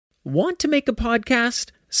Want to make a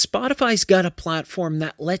podcast? Spotify's got a platform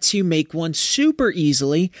that lets you make one super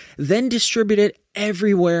easily, then distribute it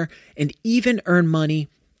everywhere and even earn money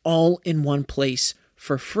all in one place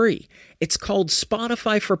for free. It's called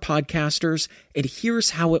Spotify for Podcasters, and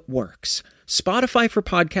here's how it works. Spotify for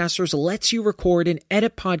Podcasters lets you record and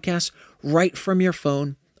edit podcasts right from your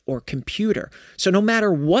phone or computer. So no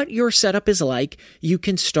matter what your setup is like, you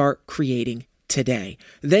can start creating today.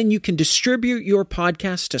 Then you can distribute your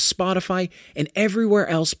podcast to Spotify and everywhere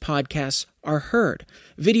else podcasts are heard.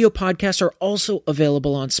 Video podcasts are also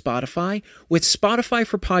available on Spotify. With Spotify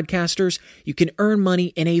for Podcasters, you can earn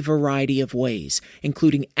money in a variety of ways,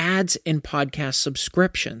 including ads and podcast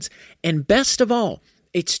subscriptions. And best of all,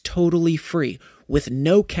 it's totally free with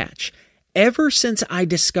no catch. Ever since I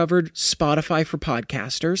discovered Spotify for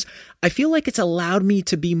Podcasters, I feel like it's allowed me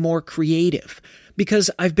to be more creative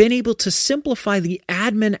because I've been able to simplify the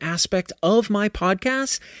admin aspect of my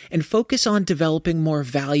podcast and focus on developing more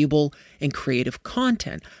valuable and creative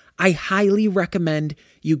content. I highly recommend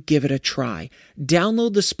you give it a try.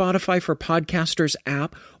 Download the Spotify for Podcasters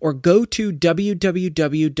app or go to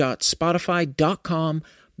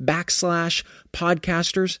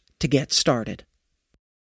www.spotify.com/podcasters to get started.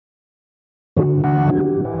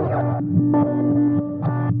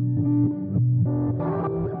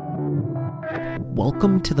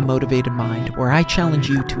 Welcome to The Motivated Mind, where I challenge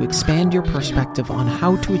you to expand your perspective on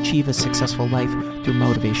how to achieve a successful life through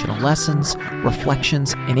motivational lessons,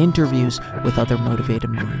 reflections, and interviews with other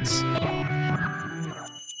motivated minds.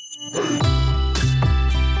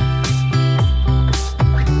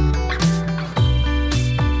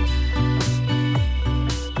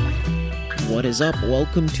 What is up?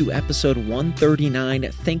 Welcome to episode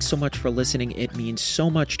 139. Thanks so much for listening. It means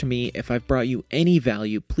so much to me. If I've brought you any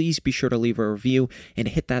value, please be sure to leave a review and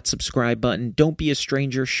hit that subscribe button. Don't be a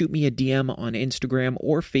stranger. Shoot me a DM on Instagram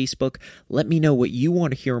or Facebook. Let me know what you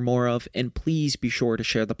want to hear more of, and please be sure to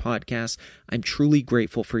share the podcast. I'm truly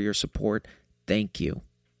grateful for your support. Thank you.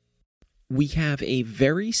 We have a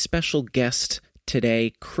very special guest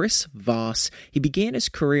today, Chris Voss. He began his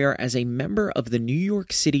career as a member of the New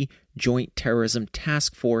York City Joint Terrorism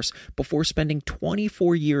Task Force before spending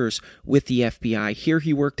 24 years with the FBI. Here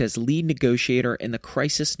he worked as lead negotiator in the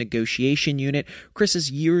Crisis Negotiation Unit. Chris has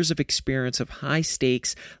years of experience of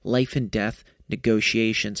high-stakes, life and death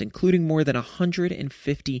negotiations, including more than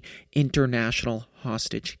 150 international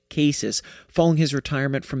hostage cases. Following his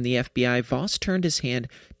retirement from the FBI, Voss turned his hand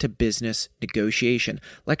to business negotiation,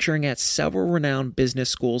 lecturing at several renowned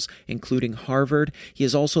business schools, including Harvard. He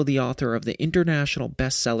is also the author of the international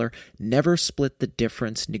bestseller, Never Split the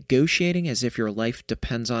Difference, Negotiating as If Your Life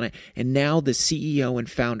Depends on It, and now the CEO and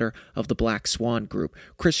founder of the Black Swan Group.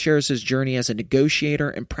 Chris shares his journey as a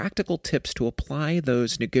negotiator and practical tips to apply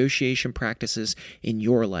those negotiation practices in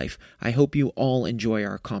your life. I hope you all enjoy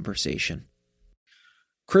our conversation.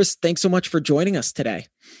 Chris, thanks so much for joining us today.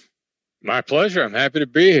 My pleasure. I'm happy to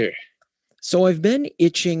be here. So I've been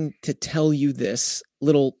itching to tell you this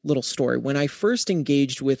little story. When I first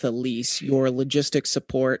engaged with Elise, your logistics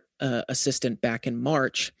support assistant back in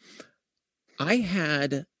March, I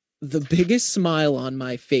had the biggest smile on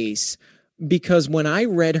my face because when I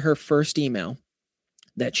read her first email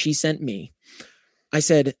that she sent me, I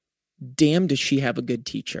said, damn, does she have a good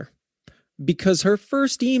teacher? Because her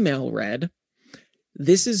first email read,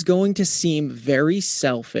 this is going to seem very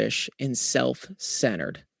selfish and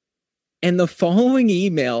self-centered. And the following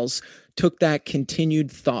emails took that continued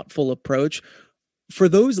thoughtful approach. For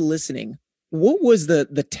those listening, what was the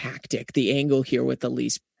tactic, the angle here with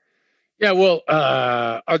Elise? Yeah, well,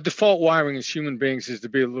 our default wiring as human beings is to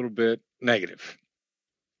be a little bit negative.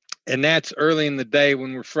 And that's early in the day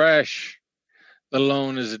when we're fresh, let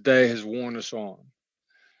alone as the day has worn us on.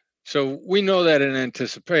 So we know that in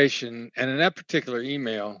anticipation, and in that particular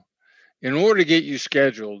email, in order to get you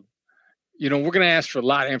scheduled, we're going to ask for a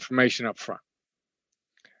lot of information up front.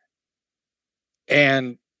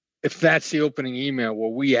 And if that's the opening email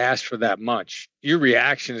where we ask for that much, your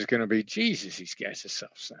reaction is going to be, Jesus, these guys are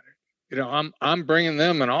self-centered. I'm bringing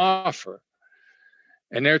them an offer,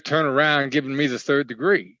 and they're turning around and giving me the third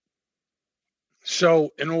degree.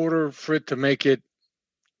 So in order for it to make it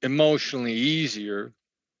emotionally easier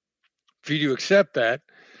for you to accept that,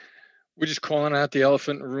 we're just calling out the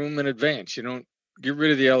elephant in the room in advance. You don't get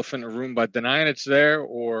rid of the elephant in the room by denying it's there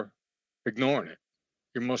or ignoring it.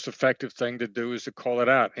 Your most effective thing to do is to call it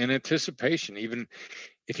out in anticipation. Even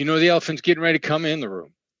if you know the elephant's getting ready to come in the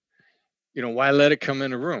room, why let it come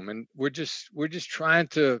in the room? And we're just trying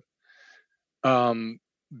to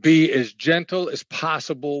be as gentle as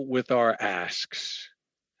possible with our asks.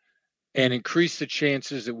 and increase the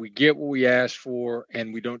chances that we get what we asked for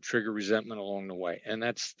and we don't trigger resentment along the way. And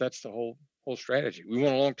that's the whole strategy. We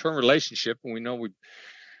want a long-term relationship, and we know we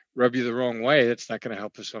rub you the wrong way. That's not going to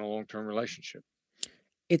help us on a long-term relationship.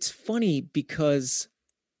 It's funny because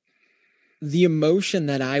the emotion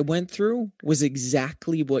that I went through was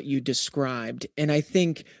exactly what you described. And I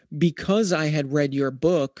think because I had read your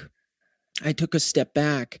book, I took a step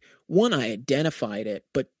back. One, I identified it,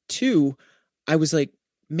 but two, I was like,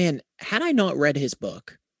 man, had I not read his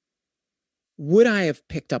book, would I have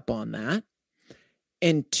picked up on that?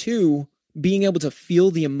 And two, being able to feel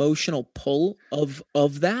the emotional pull of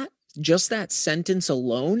that, just that sentence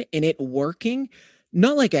alone and it working,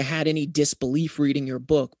 not like I had any disbelief reading your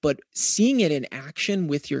book, but seeing it in action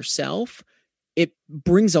with yourself, it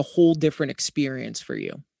brings a whole different experience for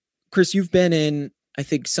you. Chris, you've been in, I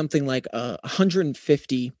think, something like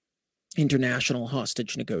 150 international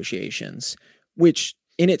hostage negotiations, which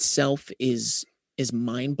in itself is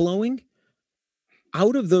mind blowing.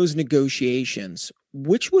 Out of those negotiations,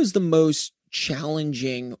 which was the most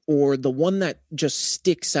challenging or the one that just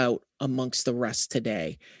sticks out amongst the rest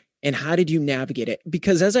today? And how did you navigate it?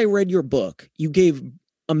 Because as I read your book, you gave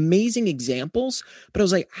amazing examples, but I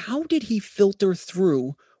was like, how did he filter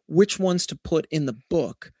through which ones to put in the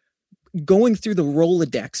book, going through the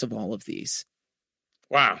Rolodex of all of these?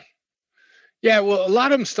 Wow. Yeah, well, a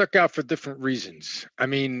lot of them stuck out for different reasons. I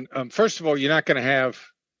mean, first of all, you're not going to have,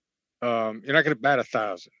 you're not going to bat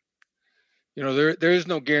 1,000. There is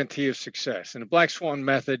no guarantee of success. In the Black Swan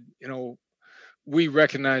method, we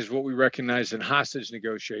recognize what we recognize in hostage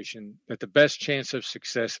negotiation, that the best chance of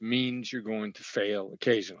success means you're going to fail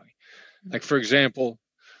occasionally. Like, for example,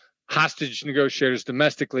 hostage negotiators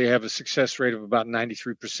domestically have a success rate of about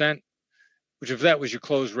 93%, which if that was your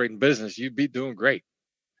close rate in business, you'd be doing great.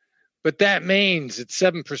 But that means that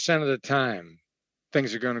 7% of the time,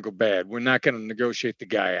 things are going to go bad. We're not going to negotiate the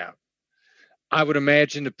guy out. I would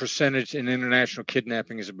imagine the percentage in international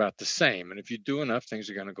kidnapping is about the same. And if you do enough, things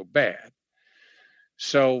are going to go bad.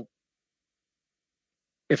 So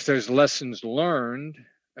if there's lessons learned,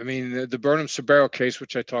 I mean, the Burnham Sabero case,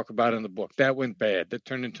 which I talk about in the book, that went bad. That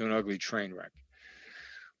turned into an ugly train wreck.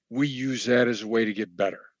 We use that as a way to get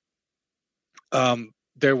better.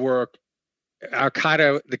 There were Al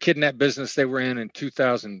Qaeda, the kidnap business they were in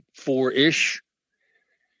 2004 ish,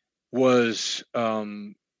 was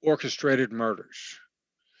orchestrated murders.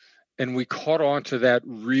 And we caught on to that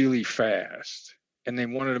really fast. And they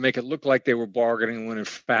wanted to make it look like they were bargaining when in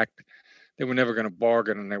fact they were never going to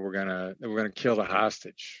bargain, and they were going to kill the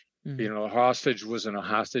hostage. Mm-hmm. A hostage wasn't a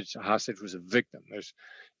hostage. A hostage was a victim.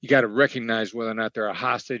 You got to recognize whether or not they're a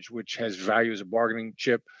hostage, which has value as a bargaining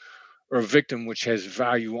chip, or a victim, which has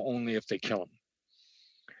value only if they kill them.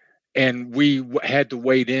 And we had to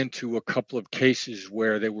wade into a couple of cases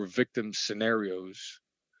where they were victim scenarios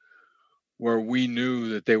where we knew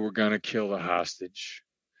that they were going to kill the hostage.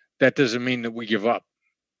 That doesn't mean that we give up.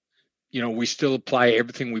 We still apply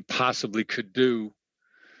everything we possibly could do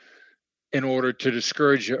in order to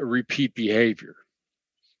discourage a repeat behavior.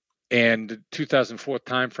 And the 2004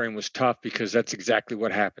 timeframe was tough because that's exactly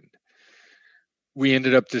what happened. We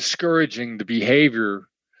ended up discouraging the behavior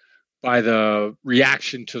by the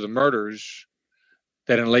reaction to the murders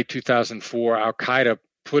that in late 2004, Al Qaeda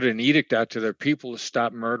put an edict out to their people to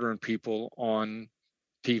stop murdering people on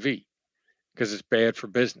TV because it's bad for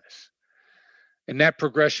business. And that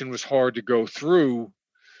progression was hard to go through,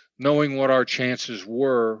 knowing what our chances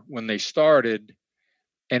were when they started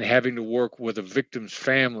and having to work with a victim's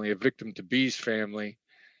family, a victim to be's family,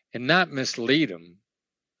 and not mislead them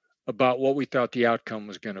about what we thought the outcome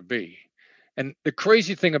was going to be. And the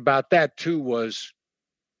crazy thing about that, too, was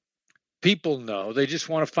people know. They just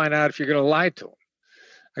want to find out if you're going to lie to them.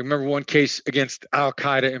 I remember one case against Al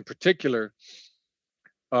Qaeda in particular.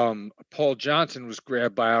 Paul Johnson was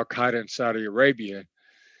grabbed by Al Qaeda in Saudi Arabia,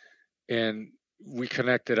 and we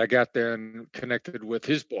connected. I got there and connected with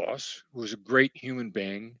his boss, who was a great human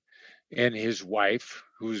being, and his wife,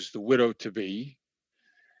 who's the widow to be.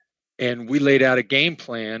 And we laid out a game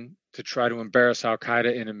plan to try to embarrass Al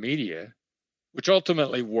Qaeda in the media, which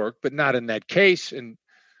ultimately worked, but not in that case. And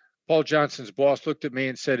Paul Johnson's boss looked at me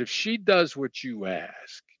and said, if she does what you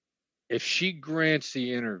ask, if she grants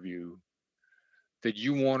the interview that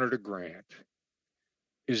you want her to grant,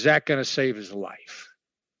 is that going to save his life?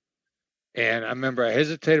 And I remember I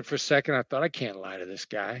hesitated for a second. I thought, I can't lie to this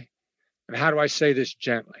guy. And how do I say this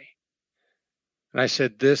gently? And I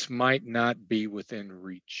said, this might not be within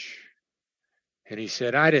reach. And he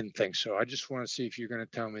said, I didn't think so. I just want to see if you're going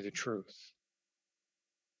to tell me the truth.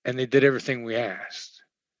 And they did everything we asked.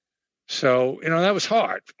 So, that was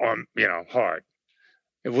hard, hard.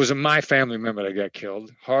 It wasn't my family member that got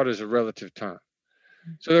killed. Hard is a relative term.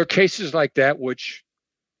 So there are cases like that which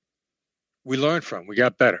we learned from. We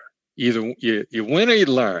got better. Either you win or you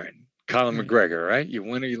learn. Colin Right. McGregor, right? You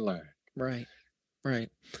win or you learn. Right. Right.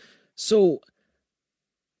 So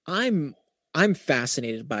I'm I'm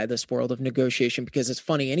fascinated by this world of negotiation because it's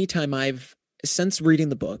funny. Anytime I've since reading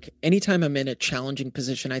the book, anytime I'm in a challenging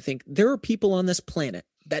position, I think there are people on this planet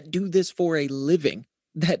that do this for a living,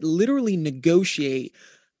 that literally negotiate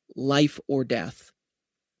life or death.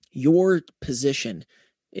 Your position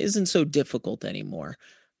isn't so difficult anymore.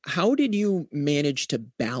 How did you manage to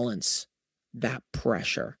balance that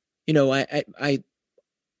pressure? You know, I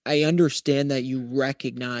understand that you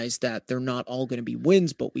recognize that they're not all going to be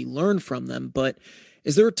wins, but we learn from them. But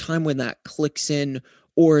is there a time when that clicks in,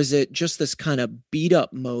 or is it just this kind of beat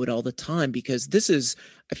up mode all the time? Because this is,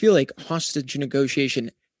 I feel like hostage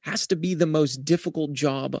negotiation has to be the most difficult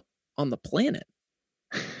job on the planet.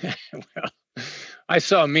 Well, I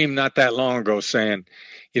saw a meme not that long ago saying,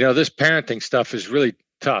 this parenting stuff is really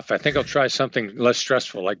tough. I think I'll try something less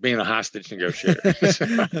stressful, like being a hostage negotiator.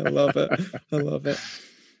 I love it. I love it.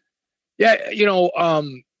 Yeah,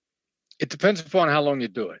 it depends upon how long you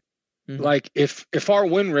do it. Mm-hmm. Like if our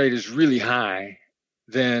win rate is really high,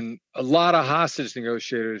 then a lot of hostage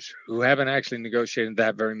negotiators who haven't actually negotiated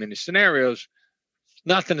that very many scenarios,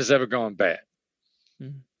 nothing has ever gone bad.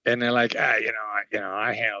 Mm-hmm. And they're like, I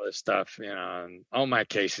handle this stuff, in all my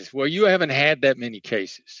cases. Well, you haven't had that many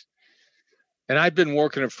cases. And I'd been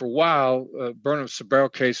working it for a while. Burnham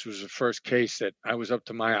Sabero case was the first case that I was up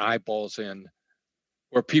to my eyeballs in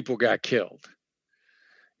where people got killed.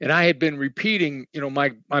 And I had been repeating,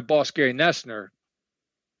 my boss, Gary Nessner,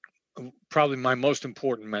 probably my most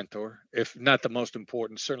important mentor, if not the most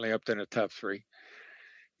important, certainly up there in the top three.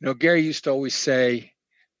 Gary used to always say,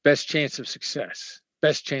 best chance of success,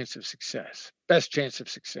 best chance of success, best chance of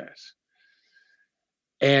success.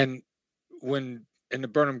 And when in the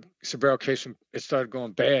Burnham Sabero case, when it started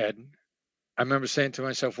going bad, I remember saying to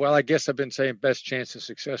myself, well, I guess I've been saying best chance of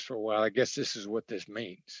success for a while. I guess this is what this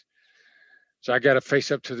means. So I got to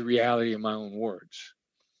face up to the reality of my own words.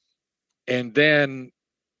 And then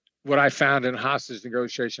what I found in hostage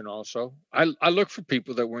negotiation also, I look for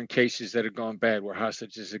people that were in cases that had gone bad where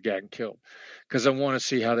hostages had gotten killed because I want to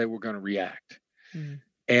see how they were going to react. Mm-hmm.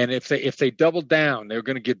 And if they doubled down, they were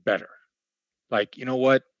going to get better. Like, you know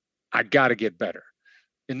what? I got to get better.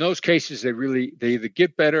 In those cases, they either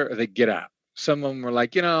get better or they get out. Some of them were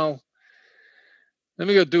like, let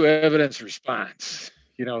me go do evidence response.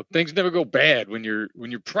 Things never go bad when you're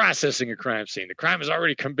processing a crime scene. The crime has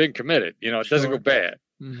already been committed. It doesn't go bad.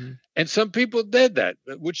 Mm-hmm. And some people did that,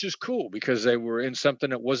 which is cool because they were in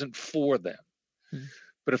something that wasn't for them. Mm-hmm.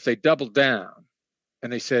 But if they doubled down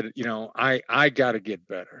and they said, I got to get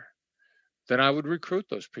better, then I would recruit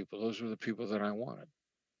those people. Those were the people that I wanted.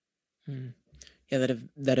 Mm-hmm. Yeah,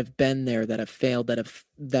 that have been there, that have failed,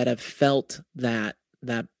 that have felt that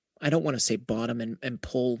I don't want to say bottom and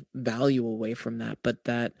pull value away from that, but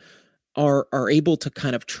that are able to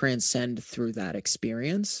kind of transcend through that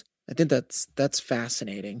experience. I think that's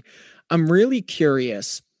fascinating. I'm really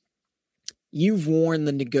curious. You've worn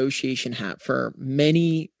the negotiation hat for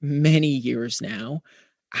many, many years now.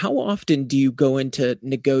 How often do you go into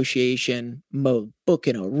negotiation mode,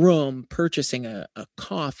 booking a room, purchasing a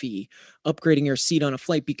coffee, upgrading your seat on a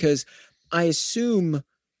flight? Because I assume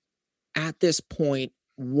at this point,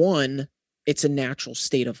 one, it's a natural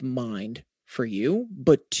state of mind for you,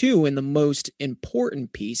 but two, and the most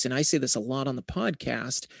important piece, and I say this a lot on the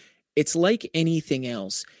podcast, it's like anything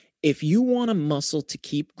else. If you want a muscle to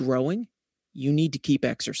keep growing, you need to keep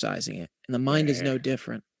exercising it. And the mind is no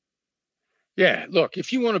different. Yeah, look,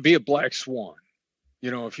 if you want to be a black swan,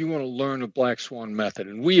 if you want to learn the black swan method,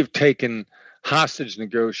 and we have taken hostage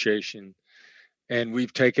negotiation and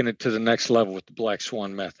we've taken it to the next level with the black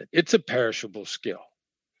swan method. It's a perishable skill.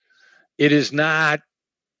 It is not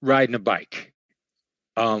riding a bike.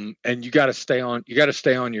 And you got to stay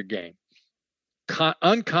on your game.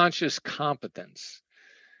 Unconscious competence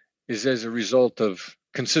is as a result of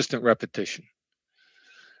consistent repetition.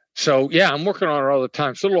 So yeah, I'm working on it all the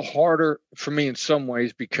time. It's a little harder for me in some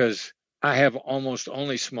ways because I have almost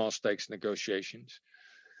only small stakes negotiations.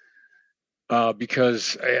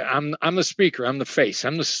 Because I'm the speaker, I'm the face,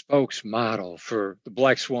 I'm the spokesmodel for the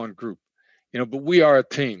Black Swan Group, but we are a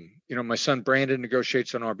team. My son Brandon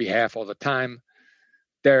negotiates on our behalf all the time.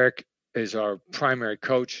 Derek is our primary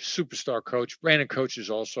coach, superstar coach. Brandon coaches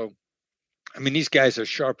also. I mean, these guys are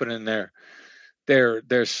sharpening their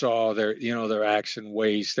saw, their axe and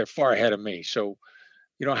ways. They're far ahead of me. So,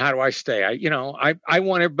 how do I stay? I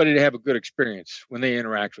want everybody to have a good experience when they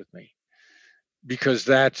interact with me. because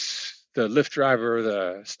that's the Lyft driver,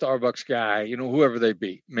 the Starbucks guy, whoever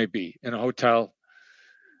may be in a hotel.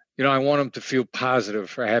 I want them to feel positive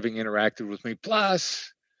for having interacted with me.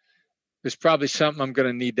 Plus, there's probably something I'm going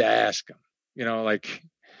to need to ask them. Like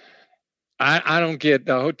I don't get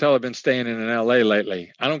the hotel I've been staying in LA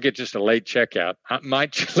lately. I don't get just a late checkout. My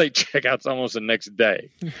late checkout's almost the next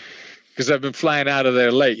day because I've been flying out of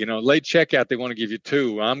there late. Late checkout, they want to give you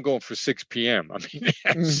 2. I'm going for 6 p.m. I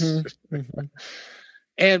mean,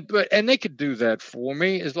 and they could do that for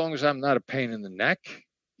me as long as I'm not a pain in the neck,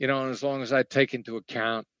 and as long as I take into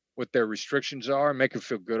account what their restrictions are and make them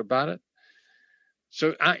feel good about it.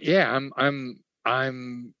 So I'm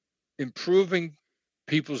improving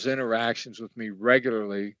people's interactions with me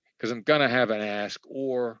regularly because I'm gonna have an ask,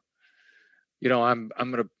 or I'm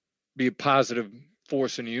gonna be a positive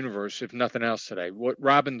force in the universe, if nothing else today. What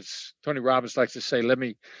Tony Robbins likes to say, let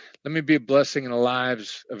me be a blessing in the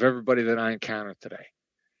lives of everybody that I encounter today.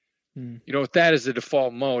 If that is the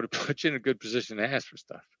default mode, it puts you in a good position to ask for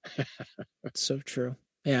stuff. That's so true.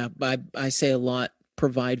 Yeah, I say a lot,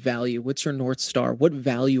 provide value. What's your North Star? What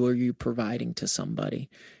value are you providing to somebody?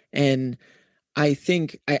 And I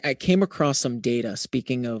think I came across some data,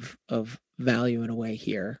 speaking of value in a way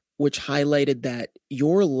here, which highlighted that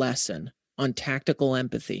your lesson on tactical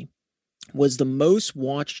empathy was the most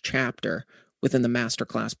watched chapter within the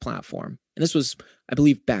masterclass platform. And this was, I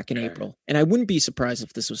believe, back in April. And I wouldn't be surprised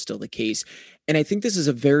if this was still the case. And I think this is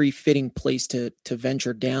a very fitting place to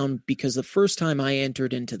venture down, because the first time I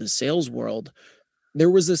entered into the sales world, there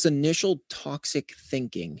was this initial toxic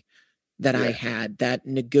thinking that I had, that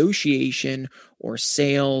negotiation or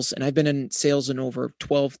sales, and I've been in sales in over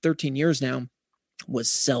 12, 13 years now,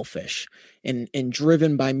 was selfish and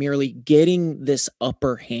driven by merely getting this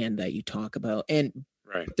upper hand that you talk about. And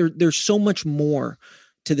there's so much more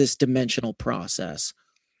to this dimensional process.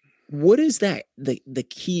 What is that the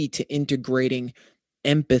key to integrating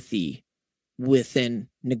empathy within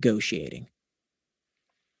negotiating?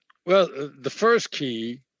 Well, the first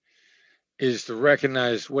key is to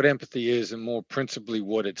recognize what empathy is, and more principally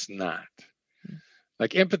what it's not.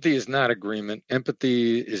 Like, empathy is not agreement.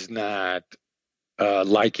 Empathy is not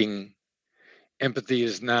liking. Empathy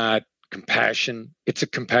is not compassion. It's a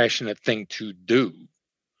compassionate thing to do.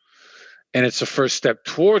 And it's a first step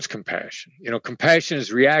towards compassion. Compassion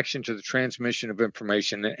is reaction to the transmission of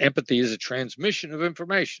information, and empathy is a transmission of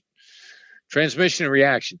information. Transmission and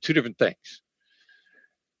reaction, 2 different things.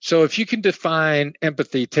 So if you can define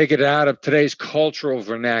empathy, take it out of today's cultural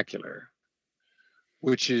vernacular,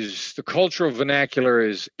 which is, the cultural vernacular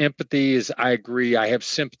is, empathy is, I agree, I have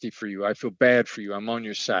sympathy for you, I feel bad for you, I'm on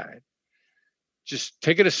your side. Just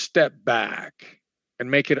take it a step back and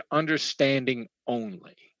make it understanding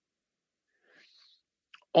only.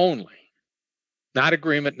 Only. Not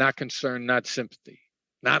agreement, not concern, not sympathy,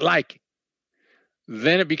 not liking.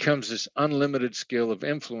 Then it becomes this unlimited skill of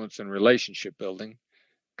influence and relationship building.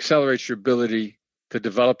 Accelerates your ability to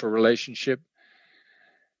develop a relationship.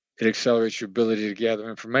 It accelerates your ability to gather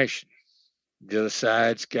information. The other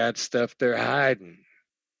side's got stuff they're hiding.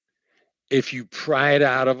 If you pry it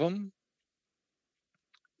out of them,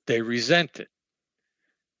 they resent it,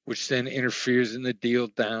 which then interferes in the deal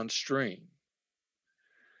downstream.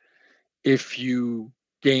 If you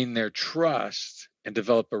gain their trust and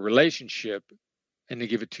develop a relationship, and they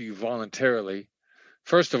give it to you voluntarily,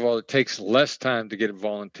 first of all, it takes less time to get it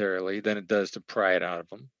voluntarily than it does to pry it out of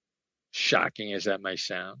them, shocking as that may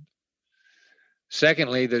sound.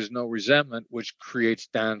 Secondly, there's no resentment, which creates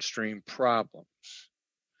downstream problems.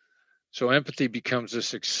 So empathy becomes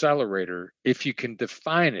this accelerator if you can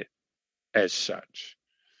define it as such.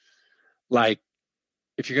 Like,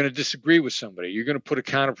 if you're going to disagree with somebody, you're going to put a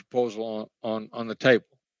counter proposal on the table.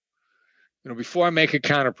 Before I make a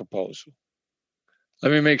counter proposal,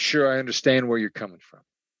 let me make sure I understand where you're coming from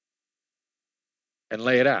and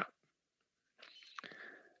lay it out.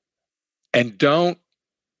 And don't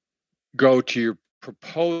go to your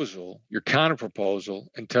proposal, your counter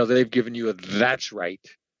proposal, until they've given you a "that's right,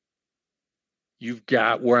 you've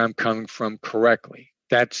got where I'm coming from correctly."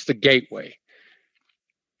 That's the gateway.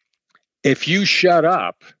 If you shut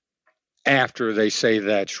up after they say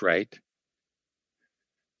 "that's right,"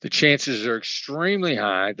 the chances are extremely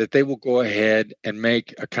high that they will go ahead and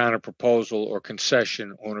make a counter proposal or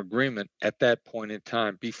concession or an agreement at that point in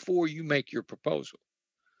time before you make your proposal.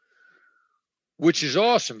 Which is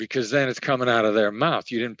awesome, because then it's coming out of their mouth.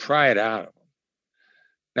 You didn't pry it out of them.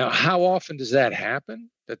 Now, how often does that happen,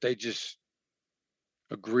 that they just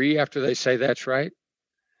agree after they say "that's right"?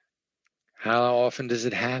 How often does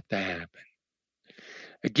it have to happen?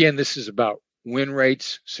 Again, this is about win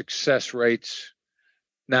rates, success rates,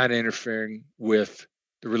 not interfering with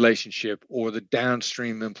the relationship or the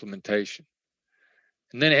downstream implementation.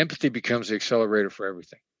 And then empathy becomes the accelerator for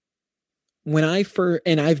everything.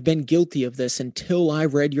 And I've been guilty of this until I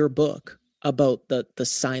read your book about the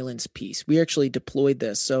silence piece. We actually deployed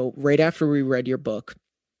this. So right after we read your book,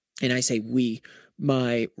 and I say we,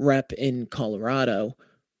 my rep in Colorado,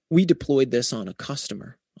 we deployed this on a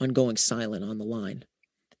customer on going silent on the line.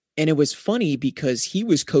 And it was funny because he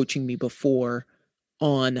was coaching me before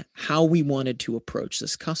on how we wanted to approach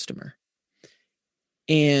this customer.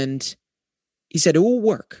 And he said, it will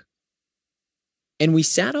work. And we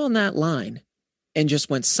sat on that line and just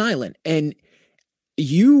went silent. And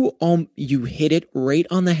you hit it right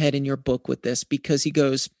on the head in your book with this, because he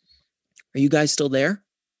goes, are you guys still there?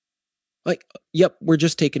 Like, yep, we're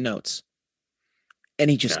just taking notes. And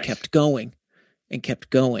he just kept going and kept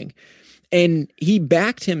going. And he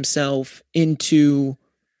backed himself into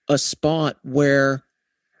a spot where,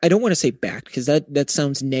 I don't want to say backed because that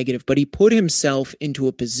sounds negative, but he put himself into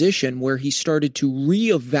a position where he started to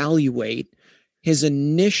reevaluate his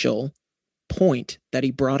initial point that he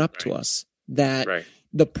brought up to us, that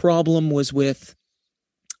the problem was with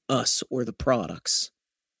us or the products.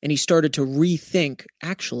 And he started to rethink,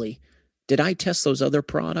 actually, did I test those other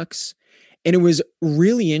products? And it was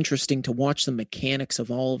really interesting to watch the mechanics of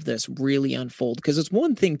all of this really unfold, because it's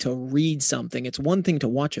one thing to read something. It's one thing to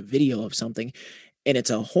watch a video of something. And it's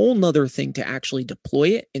a whole nother thing to actually deploy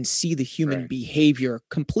it and see the human behavior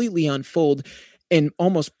completely unfold and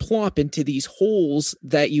almost plop into these holes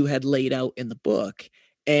that you had laid out in the book.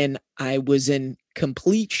 And I was in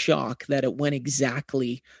complete shock that it went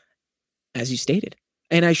exactly as you stated.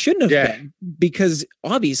 And I shouldn't have been, because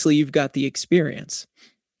obviously you've got the experience.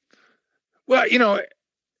 Well,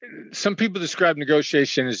 some people describe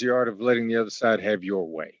negotiation as the art of letting the other side have your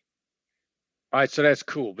way. All right, so that's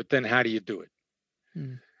cool. But then how do you do it?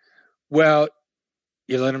 Well,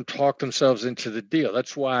 you let them talk themselves into the deal.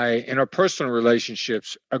 That's why in our personal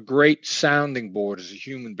relationships, a great sounding board is a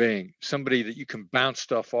human being, somebody that you can bounce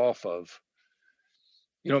stuff off of.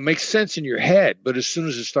 It makes sense in your head, but as soon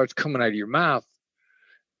as it starts coming out of your mouth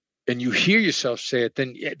and you hear yourself say it,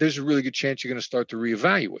 then there's a really good chance you're going to start to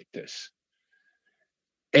reevaluate this.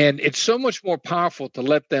 And it's so much more powerful to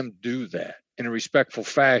let them do that in a respectful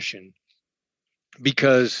fashion,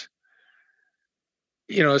 because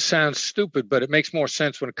it sounds stupid, but it makes more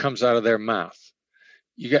sense when it comes out of their mouth.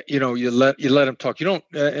 You let them talk. You don't,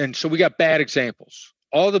 and so we got bad examples.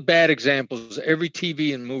 All the bad examples, every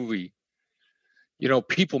TV and movie,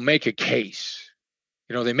 people make a case.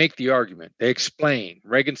 They make the argument. They explain.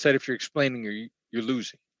 Reagan said, if you're explaining, you're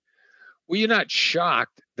losing. Well, you're not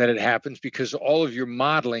shocked that it happens, because all of your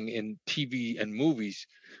modeling in TV and movies,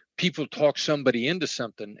 people talk somebody into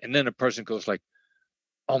something, and then a person goes like,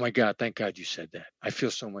 oh my God, thank God you said that. I feel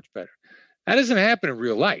so much better. That doesn't happen in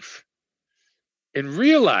real life. In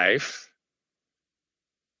real life,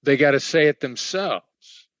 they got to say it themselves.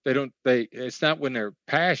 It's not when they're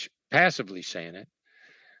passively saying it.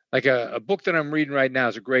 Like a book that I'm reading right now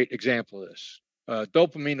is a great example of this.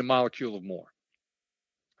 Dopamine, the Molecule of More.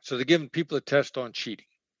 So they're giving people a test on cheating.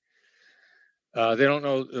 They don't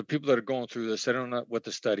know, the people that are going through this, they don't know what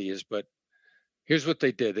the study is, but here's what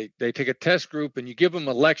they did. They take a test group and you give them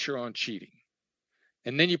a lecture on cheating.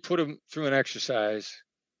 And then you put them through an exercise,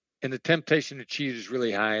 and the temptation to cheat is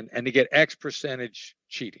really high, and they get X percentage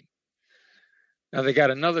cheating. Now they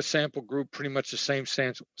got another sample group, pretty much the same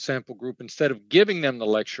sample group. Instead of giving them the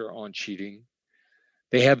lecture on cheating,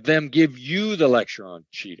 they have them give you the lecture on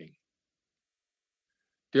cheating.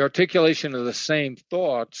 The articulation of the same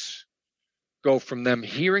thoughts go from them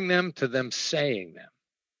hearing them to them saying them.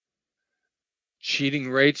 Cheating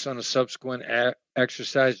rates on a subsequent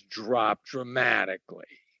exercise drop dramatically.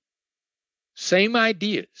 Same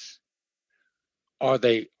ideas. Are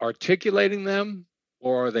they articulating them,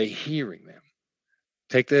 or are they hearing them?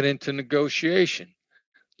 Take that into negotiation.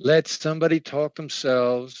 Let somebody talk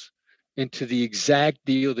themselves into the exact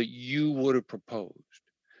deal that you would have proposed.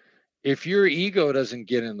 If your ego doesn't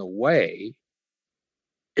get in the way,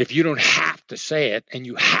 if you don't have to say it and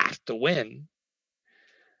you have to win,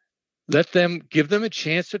 give them a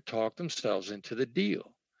chance to talk themselves into the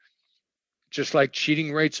deal. Just like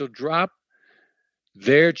cheating rates will drop,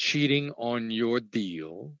 their cheating on your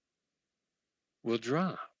deal will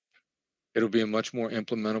drop. It'll be a much more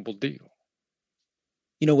implementable deal.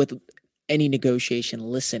 With any negotiation,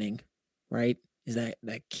 listening, right, is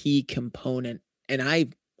that key component. And I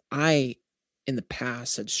in the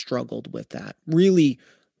past had struggled with that, really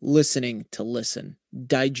listening to listen,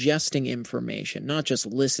 digesting information, not just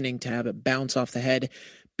listening to have it bounce off the head,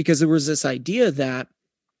 because there was this idea that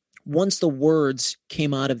once the words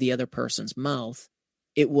came out of the other person's mouth,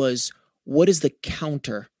 it was, what is the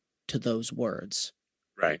counter to those words?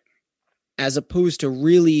 Right. As opposed to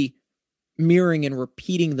really mirroring and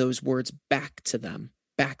repeating those words back to them,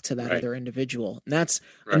 back to that Right. other individual. And that's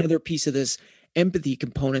Right. another piece of this empathy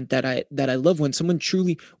component that I love, when someone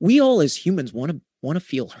truly, we all as humans want to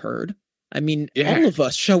feel heard. I mean, Yeah. all of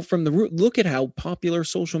us shout from the root. Look at how popular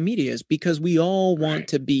social media is, because we all want Right.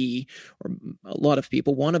 to be, or a lot of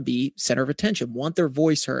people want to be, center of attention, want their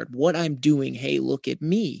voice heard. What I'm doing, hey, look at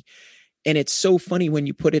me. And it's so funny when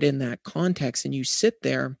you put it in that context and you sit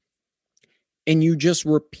there and you just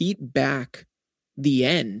repeat back the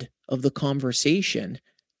end of the conversation,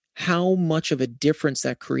 how much of a difference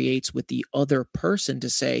that creates with the other person to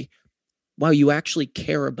say, wow, you actually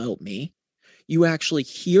care about me. You actually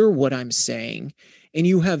hear what I'm saying, and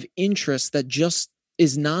you have interest that just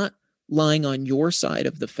is not lying on your side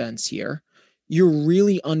of the fence here. You're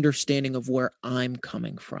really understanding of where I'm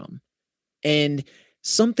coming from. And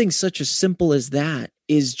something such as simple as that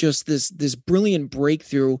is just this brilliant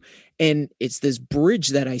breakthrough, and it's this bridge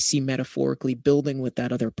that I see metaphorically building with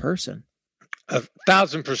that other person.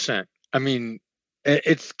 1,000%. I mean,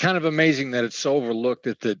 it's kind of amazing that it's so overlooked,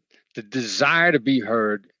 that the desire to be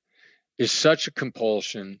heard is such a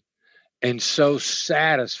compulsion and so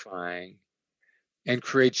satisfying, and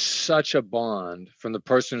creates such a bond from the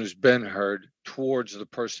person who's been heard towards the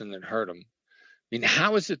person that heard them. I mean,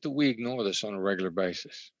 how is it that we ignore this on a regular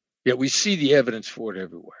basis? Yet we see the evidence for it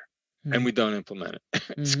everywhere, and we don't implement it.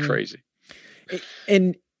 It's Mm-hmm. crazy.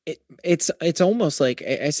 And it's almost like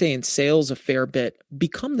I say in sales a fair bit,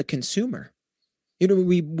 become the consumer. You know,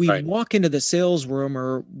 we Right. walk into the sales room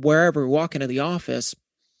or wherever, we walk into the office,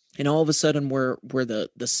 and all of a sudden we're the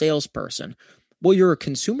salesperson. Well, you're a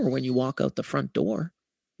consumer when you walk out the front door.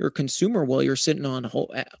 You're a consumer while you're sitting on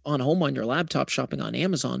home on your laptop shopping on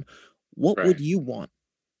Amazon. What would Right. you want?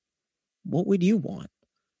 What would you want?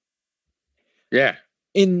 Yeah.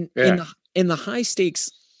 In Yeah. the high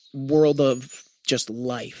stakes world of just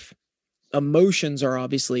life, emotions are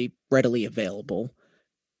obviously readily available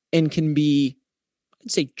and can be,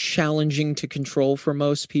 I'd say, challenging to control for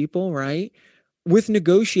most people, right? With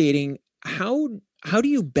negotiating, how do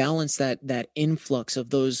you balance that influx of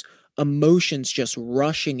those emotions just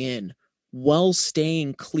rushing in while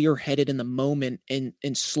staying clear-headed in the moment, and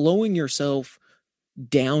slowing yourself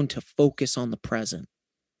down to focus on the present?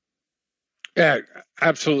 Yeah.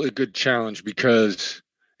 Absolutely good challenge, because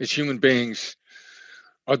as human beings,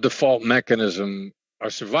 our default mechanism, our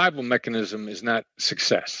survival mechanism is not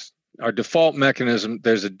success. Our default mechanism,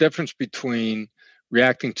 there's a difference between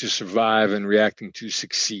reacting to survive and reacting to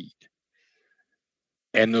succeed.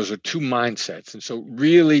 And those are two mindsets. And so,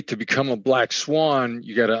 really, to become a black swan,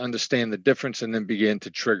 you got to understand the difference and then begin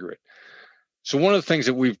to trigger it. So, one of the things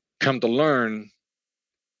that we've come to learn,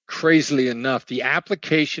 crazily enough, the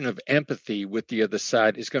application of empathy with the other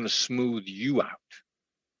side is going to smooth you out.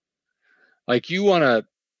 Like, you want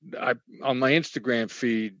to, on my Instagram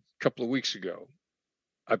feed a couple of weeks ago,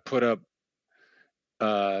 I put up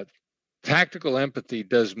uh, tactical empathy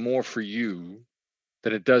does more for you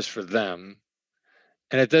than it does for them.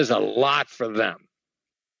 And it does a lot for them.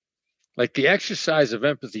 Like, the exercise of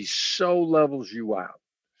empathy so levels you out.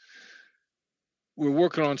 We're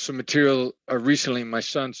working on some material recently. My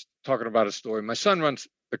son's talking about a story. My son runs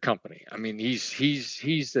the company. I mean, he's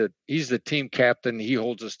the team captain. He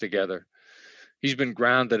holds us together. He's been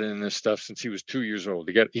grounded in this stuff since he was 2 years old.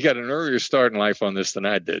 He got an earlier start in life on this than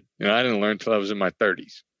I did. You know, I didn't learn until I was in my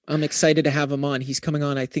 30s. I'm excited to have him on. He's coming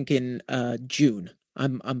on, I think, in June.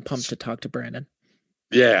 I'm pumped to talk to Brandon.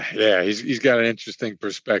 Yeah. He's got an interesting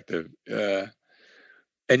perspective, and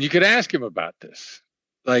you could ask him about this.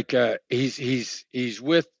 Like, he's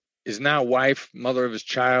with his now wife, mother of his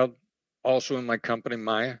child, also in my company,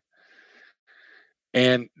 Maya,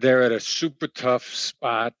 and they're at a super tough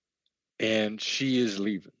spot, and she is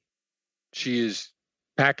leaving. She is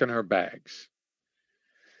packing her bags,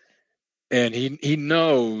 and he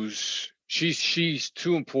knows she's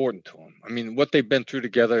too important to him. I mean, what they've been through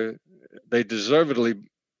together, they deservedly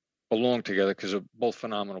belong together because they're both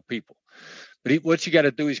phenomenal people. But what you got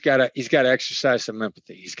to do, he's got to exercise some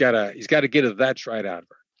empathy. He's got to get a that's right out of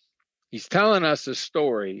her. He's telling us a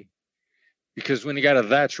story because when he got a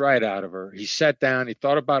that's right out of her, he sat down, he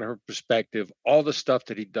thought about her perspective, all the stuff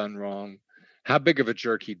that he'd done wrong, how big of a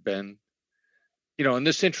jerk he'd been. You know, and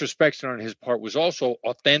this introspection on his part was also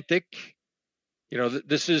authentic. You know,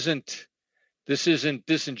 this isn't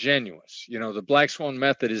disingenuous. You know, the Black Swan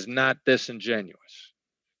method is not disingenuous.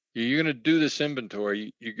 You're going to do this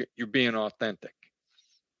inventory. You're being authentic.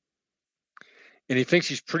 And he thinks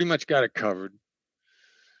he's pretty much got it covered.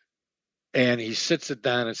 And he sits it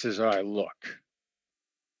down and says, all right, look,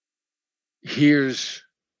 here's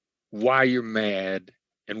why you're mad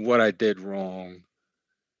and what I did wrong.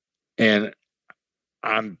 And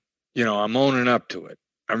I'm owning up to it.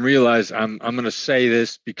 I realize I'm going to say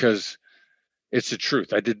this because it's the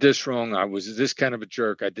truth. I did this wrong. I was this kind of a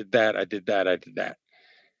jerk. I did that. I did that. I did that.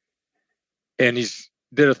 And he's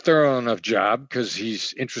did a thorough enough job because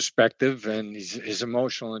he's introspective and his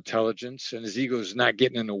emotional intelligence and his ego is not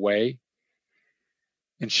getting in the way.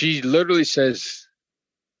 And she literally says,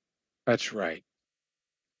 that's right.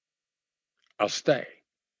 I'll stay.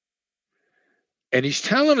 And he's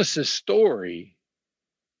telling us this story.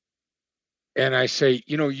 And I say,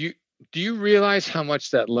 do you realize how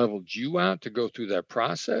much that leveled you out to go through that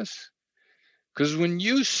process? Because when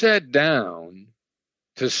you sat down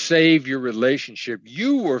to save your relationship,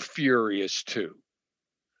 you were furious too.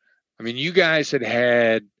 I mean, you guys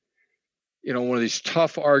had, one of these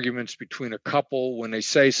tough arguments between a couple when they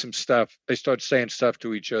say some stuff, they start saying stuff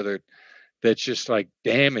to each other that's just like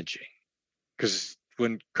damaging. Because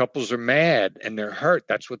when couples are mad and they're hurt,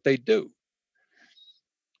 that's what they do.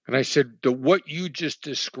 And I said, what you just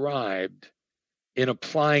described in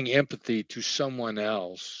applying empathy to someone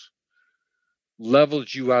else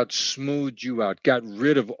leveled you out, smoothed you out, got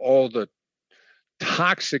rid of all the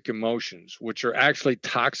toxic emotions, which are actually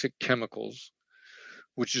toxic chemicals,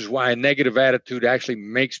 which is why a negative attitude actually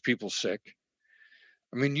makes people sick.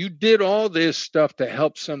 I mean, you did all this stuff to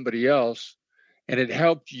help somebody else, and it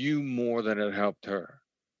helped you more than it helped her.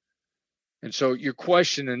 And so your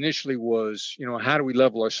question initially was, how do we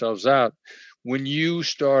level ourselves out? When you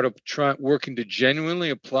start working to genuinely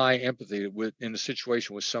apply empathy in a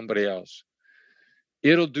situation with somebody else,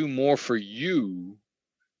 it'll do more for you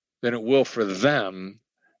than it will for them.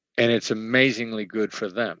 And it's amazingly good for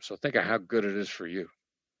them. So think of how good it is for you.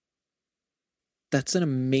 That's an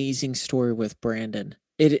amazing story with Brandon.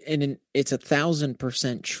 It's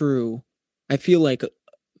 1,000% true. I feel like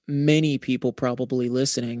many people probably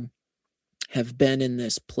listening have been in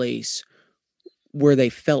this place where they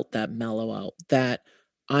felt that mellow out, that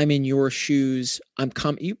I'm in your shoes.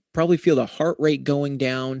 You probably feel the heart rate going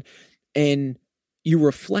down, and you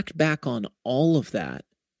reflect back on all of that.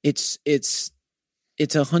 It's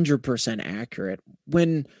 100% accurate.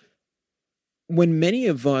 When many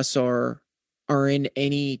of us are in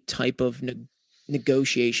any type of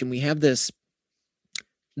negotiation, we have this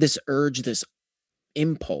urge, this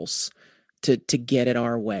impulse to get it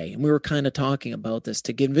our way. And we were kind of talking about this,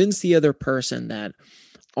 to convince the other person that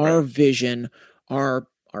our vision, our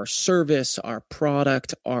service, our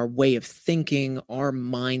product, our way of thinking, our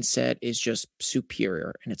mindset is just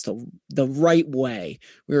superior, and it's the right way.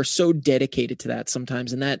 We are so dedicated to that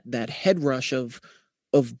sometimes, and that head rush of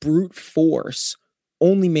brute force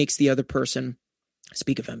only makes the other person,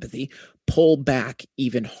 speak of empathy, pull back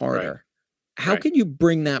even harder. How can you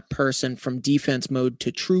bring that person from defense mode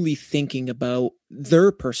to truly thinking about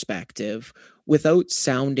their perspective without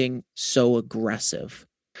sounding so aggressive?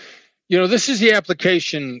 This is the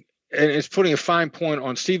application, and it's putting a fine point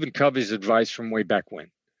on Stephen Covey's advice from way back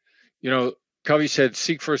when. Covey said,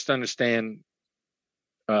 seek first to understand,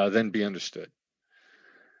 then be understood.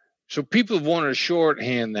 So people have wanted to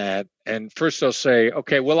shorthand that, and first they'll say,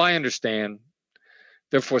 okay, well, I understand.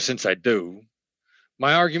 Therefore, since I do,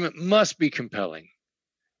 my argument must be compelling.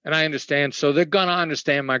 And I understand, so they're going to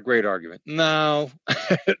understand my great argument. No,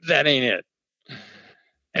 that ain't it.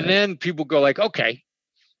 And then people go like, okay,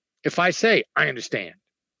 if I say I understand,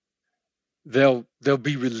 they'll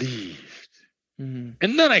be relieved. Mm-hmm.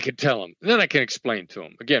 And then I can tell them, then I can explain to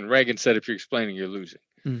them. Again, Reagan said, if you're explaining, you're losing.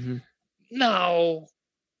 Mm-hmm. No,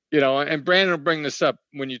 and Brandon will bring this up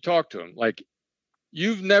when you talk to him. Like,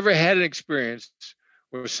 you've never had an experience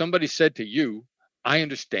where somebody said to you, I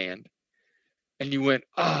understand. And you went,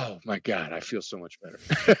 oh my God, I feel so much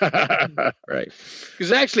better. Right.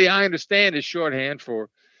 Because actually, I understand is shorthand for,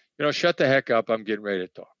 shut the heck up. I'm getting ready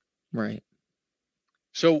to talk. Right.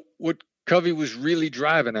 So what Covey was really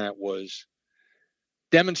driving at was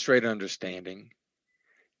demonstrate understanding.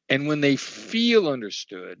 And when they feel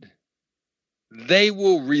understood, they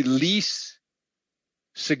will release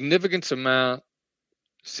significant amounts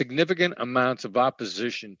of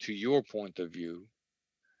opposition to your point of view.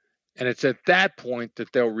 And it's at that point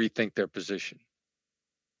that they'll rethink their position.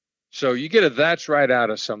 So you get a that's right out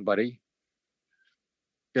of somebody.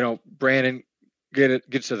 Brandon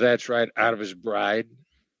gets a that's right out of his bride,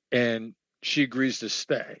 and she agrees to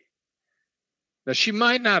stay. Now, she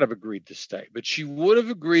might not have agreed to stay, but she would have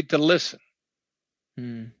agreed to listen.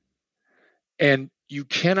 And you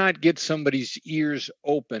cannot get somebody's ears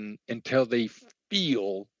open until they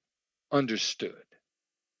feel understood.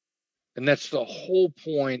 And that's the whole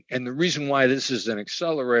point. And the reason why this is an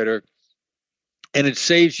accelerator, and it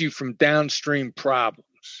saves you from downstream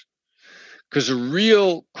problems. Because the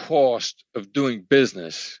real cost of doing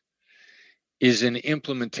business is in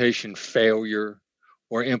implementation failure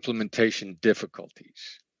or implementation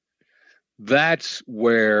difficulties. That's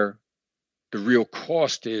where the real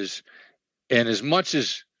cost is. And as much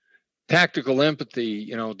as tactical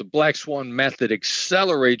empathy, the black swan method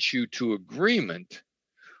accelerates you to agreement,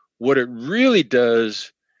 what it really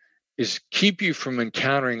does is keep you from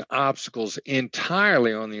encountering obstacles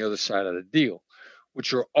entirely on the other side of the deal,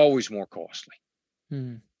 which are always more costly.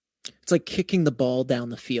 It's like kicking the ball down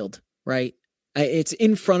the field, right? It's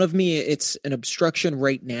in front of me. It's an obstruction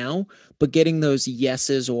right now, but getting those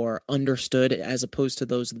yeses or understood as opposed to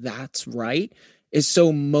those that's right is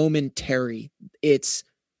so momentary. It's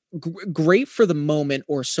great for the moment,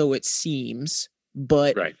 or so it seems,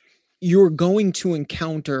 but right. You're going to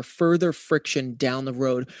encounter further friction down the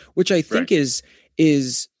road, which I think is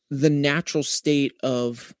the natural state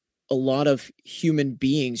of a lot of human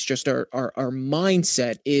beings. Just our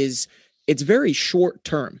mindset is it's very short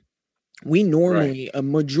term. We normally, a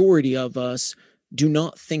majority of us, do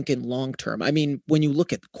not think in long term. I mean, when you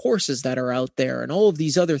look at the courses that are out there and all of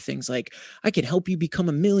these other things, like I can help you become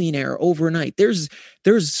a millionaire overnight. There's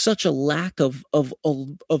such a lack of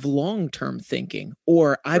long term thinking.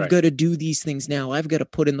 Or I've got to do these things now. I've got to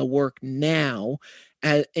put in the work now.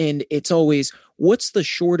 And it's always, what's the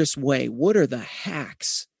shortest way? What are the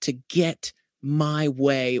hacks to get my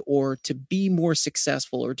way, or to be more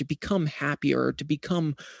successful, or to become happier, or to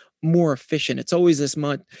become more efficient? It's always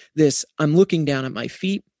this I'm looking down at my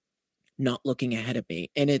feet, not looking ahead of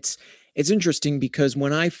me. And it's interesting because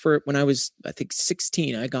when I was, I think,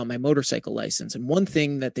 16, I got my motorcycle license. And one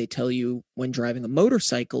thing that they tell you when driving a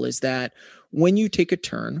motorcycle is that when you take a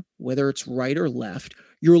turn, whether it's right or left,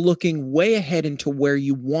 you're looking way ahead into where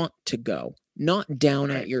you want to go, not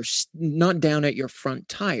down at your front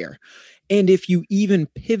tire. And if you even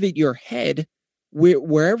pivot your head,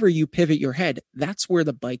 wherever you pivot your head, that's where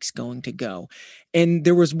the bike's going to go. And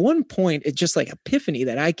there was one point, it's just like epiphany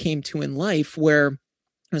that I came to in life, where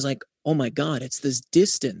I was like, oh my God, it's this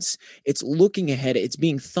distance. It's looking ahead. It's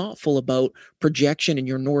being thoughtful about projection in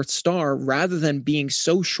your North Star rather than being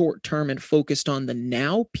so short term and focused on the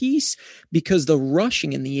now piece, because the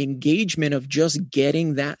rushing and the engagement of just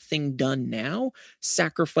getting that thing done now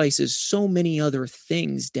sacrifices so many other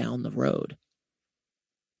things down the road.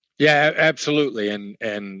 Yeah, absolutely.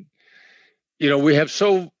 And we have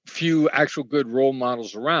so few actual good role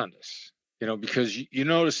models around us, because you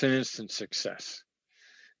notice an instant success.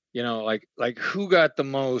 Like who got the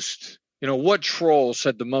most, what troll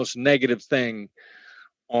said the most negative thing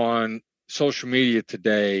on social media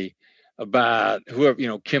today about whoever,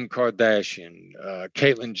 Kim Kardashian,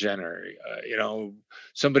 Caitlyn Jenner,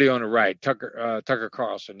 somebody on the right, Tucker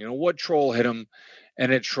Carlson, what troll hit him,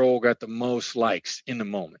 and that troll got the most likes in the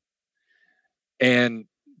moment. And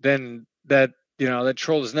then that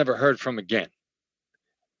troll is never heard from again.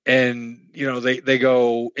 And, they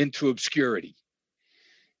go into obscurity.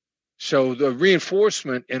 So the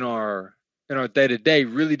reinforcement in our day-to-day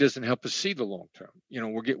really doesn't help us see the long term.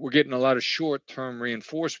 We're getting a lot of short-term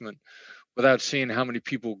reinforcement without seeing how many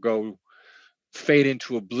people fade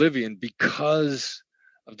into oblivion because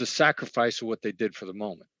of the sacrifice of what they did for the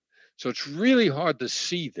moment. So it's really hard to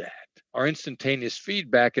see that, our instantaneous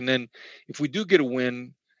feedback. And then if we do get a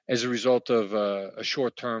win as a result of a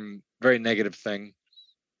short-term, very negative thing,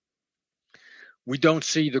 we don't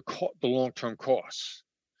see the long-term costs.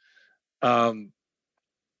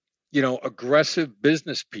 Aggressive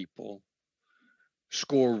business people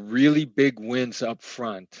score really big wins up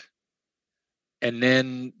front, and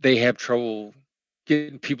then they have trouble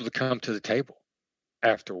getting people to come to the table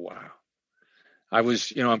after a while.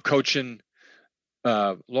 I'm coaching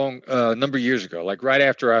long number of years ago, like right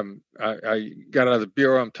after I got out of the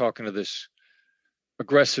bureau, I'm talking to this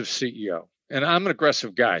aggressive CEO, and I'm an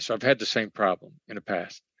aggressive guy, so I've had the same problem in the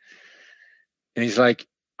past. And he's like,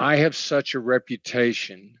 I have such a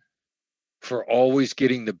reputation for always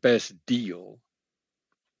getting the best deal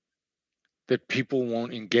that people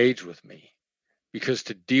won't engage with me, because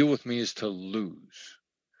to deal with me is to lose.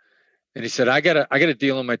 And he said, I got a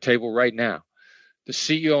deal on my table right now. The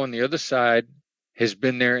CEO on the other side has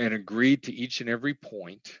been there and agreed to each and every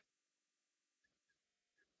point.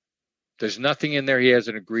 There's nothing in there he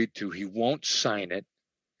hasn't agreed to. He won't sign it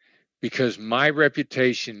because my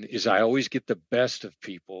reputation is I always get the best of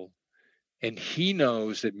people. And he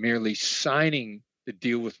knows that merely signing the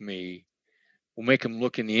deal with me will make him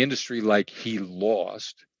look in the industry like he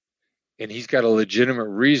lost. And he's got a legitimate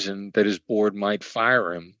reason that his board might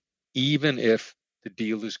fire him even if the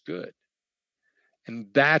deal is good. And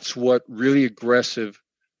that's what really aggressive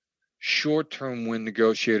short-term win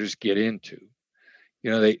negotiators get into.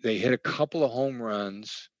 They hit a couple of home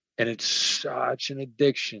runs, and it's such an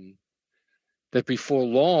addiction that before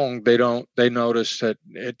long they notice that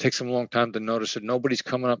it takes them a long time to notice that nobody's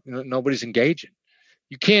coming up, nobody's engaging.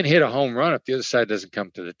 You can't hit a home run if the other side doesn't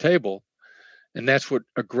come to the table, and that's what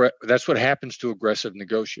happens to aggressive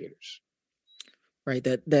negotiators. Right,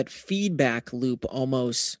 that feedback loop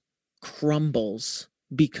almost crumbles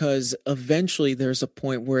because eventually there's a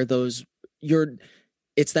point where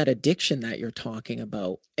it's that addiction that you're talking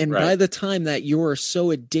about. And by Right. the time that you're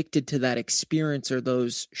so addicted to that experience or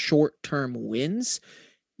those short-term wins,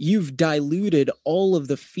 you've diluted all of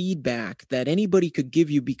the feedback that anybody could give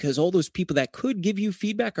you, because all those people that could give you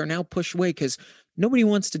feedback are now pushed away because nobody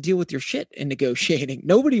wants to deal with your shit in negotiating.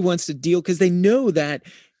 Nobody wants to deal because they know that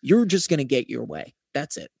you're just going to get your way.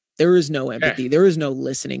 That's it. There is no empathy. Yeah. There is no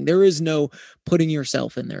listening. There is no putting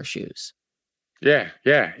yourself in their shoes. Yeah.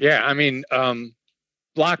 I mean,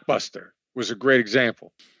 Blockbuster was a great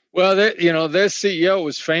example. Well, their CEO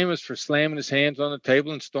was famous for slamming his hands on the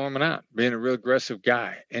table and storming out, being a real aggressive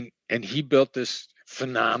guy. And he built this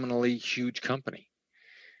phenomenally huge company.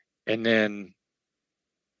 And then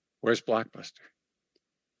where's Blockbuster?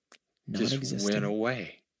 Just went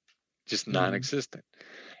away, just non-existent.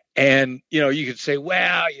 And, you could say,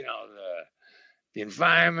 well, the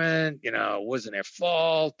environment, wasn't their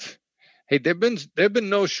fault. Hey, there've been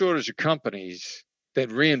no shortage of companies that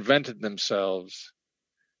reinvented themselves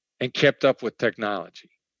and kept up with technology.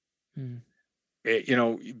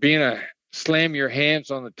 Being a slam your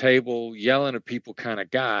hands on the table, yelling at people kind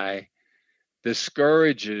of guy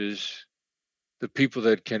discourages the people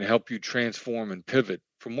that can help you transform and pivot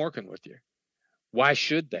from working with you. Why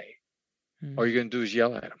should they? All you're going to do is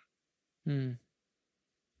yell at them.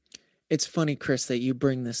 It's funny, Chris, that you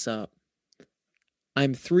bring this up.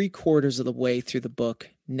 I'm 3/4 of the way through the book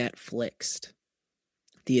Netflixed.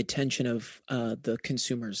 The Attention of the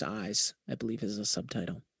Consumer's Eyes, I believe is a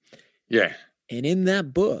subtitle. Yeah. And in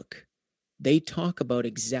that book, they talk about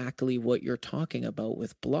exactly what you're talking about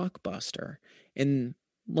with Blockbuster. And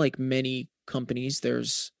like many companies,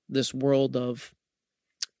 there's this world of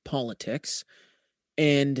politics.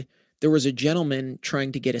 And there was a gentleman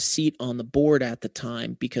trying to get a seat on the board at the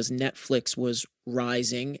time because Netflix was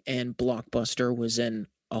rising and Blockbuster was in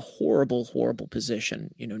a horrible, horrible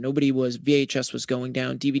position. VHS was going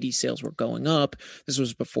down, DVD sales were going up. This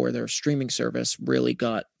was before their streaming service really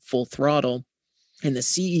got full throttle. And the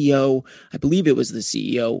CEO, I believe it was the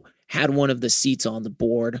CEO, had one of the seats on the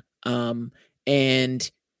board.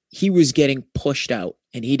 And he was getting pushed out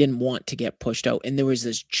and he didn't want to get pushed out. And there was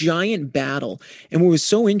this giant battle. And what was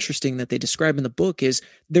so interesting that they describe in the book is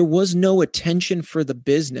there was no attention for the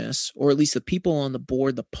business, or at least the people on the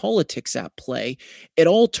board, the politics at play. It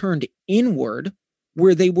all turned inward,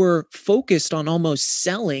 where they were focused on almost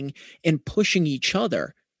selling and pushing each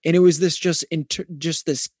other. And it was this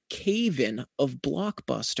this cave-in of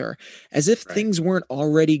Blockbuster, as if things weren't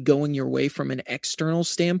already going your way from an external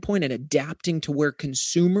standpoint and adapting to where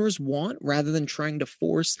consumers want, rather than trying to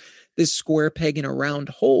force this square peg in a round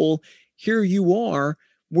hole. Here you are,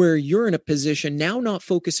 where you're in a position now not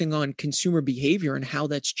focusing on consumer behavior and how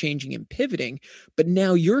that's changing and pivoting, but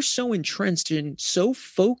now you're so entrenched and so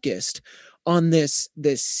focused on this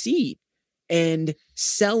seat and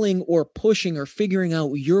selling or pushing or figuring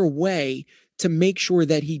out your way to make sure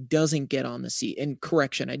that he doesn't get on the seat. And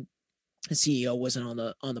correction, the CEO wasn't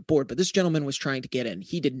on the board, but this gentleman was trying to get in.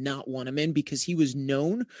 He did not want him in because he was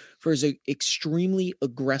known for his extremely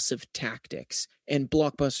aggressive tactics. And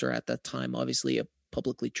Blockbuster at that time, obviously a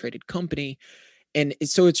publicly traded company. And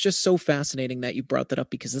so it's just so fascinating that you brought that up,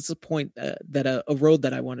 because it's a point that a road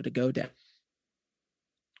that I wanted to go down.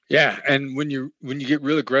 Yeah, and when you get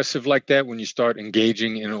real aggressive like that, when you start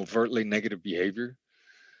engaging in overtly negative behavior,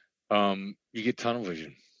 you get tunnel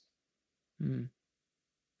vision.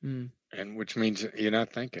 And which means you're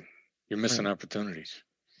not thinking. You're missing opportunities.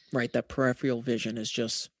 Right, that peripheral vision is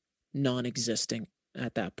just non-existing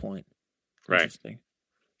at that point. Right. Interesting.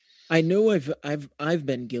 I know I've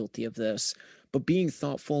been guilty of this, but being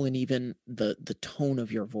thoughtful in even the tone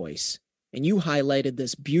of your voice. And you highlighted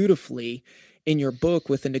this beautifully in your book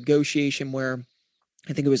with a negotiation where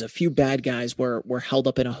I think it was a few bad guys were held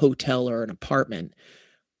up in a hotel or an apartment.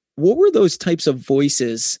 What were those types of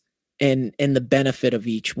voices and the benefit of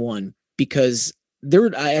each one? Because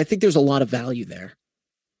I think there's a lot of value there.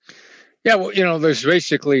 Yeah, well, there's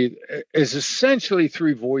essentially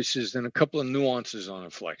three voices and a couple of nuances on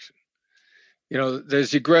inflection.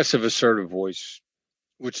 There's the aggressive, assertive voice,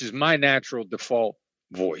 which is my natural default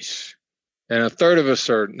voice, and a third of us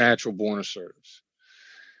are natural born assertives.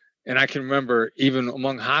 And I can remember even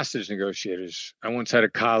among hostage negotiators, I once had a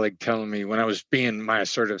colleague telling me when I was being my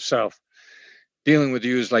assertive self, dealing with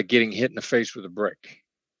you is like getting hit in the face with a brick.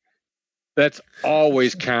 That's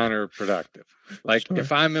always counterproductive. Like Sure.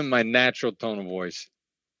 if I'm in my natural tone of voice,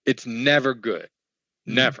 it's never good.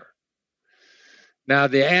 Never. Now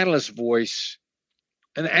the analyst voice,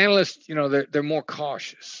 and the analysts, they're more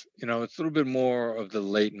cautious. It's a little bit more of the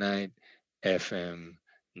late night FM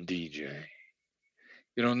DJ.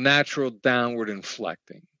 Natural downward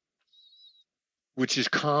inflecting, which is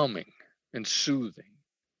calming and soothing.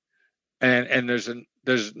 And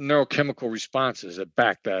there's neurochemical responses that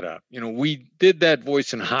back that up. We did that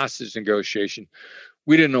voice in hostage negotiation.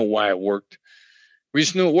 We didn't know why it worked. We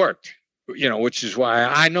just knew it worked, which is why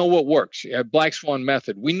I know what works. Black Swan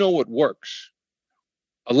method, we know what works.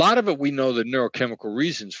 A lot of it we know the neurochemical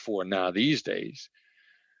reasons for now these days.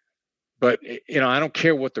 But, I don't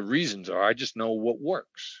care what the reasons are. I just know what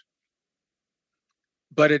works.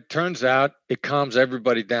 But it turns out it calms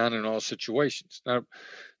everybody down in all situations. Now,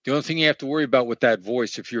 the only thing you have to worry about with that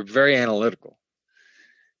voice, if you're very analytical,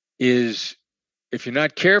 is if you're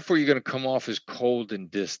not careful, you're going to come off as cold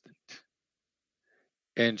and distant.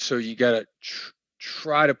 And so you got to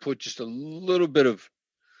try to put just a little bit of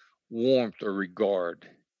warmth or regard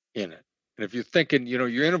in it. And if you're thinking, your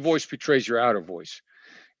inner voice betrays your outer voice.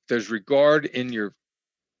 If there's regard in your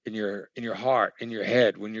heart, in your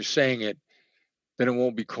head, when you're saying it, then it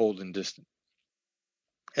won't be cold and distant.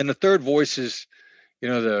 And the third voice is,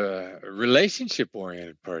 the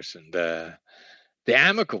relationship-oriented person, the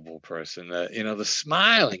amicable person, the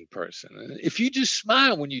smiling person. If you just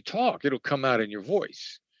smile when you talk, it'll come out in your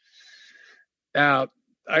voice. Now,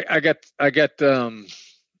 I got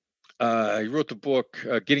he wrote the book,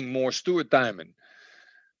 Getting More, Stuart Diamond,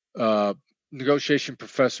 negotiation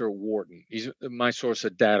professor at Wharton. He's my source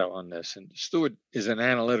of data on this. And Stuart is an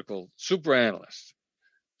analytical super analyst.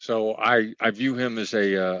 So I view him as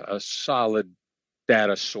a solid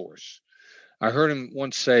data source. I heard him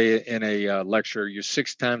once say in a lecture, you're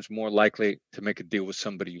 6 times more likely to make a deal with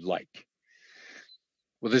somebody you like.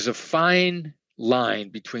 Well, there's a fine line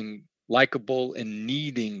between likable and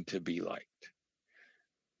needing to be liked.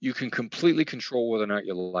 You can completely control whether or not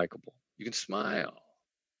you're likable. You can smile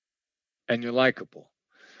and you're likable.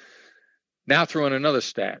 Now throw in another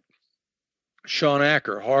stat. Sean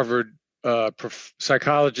Acker, Harvard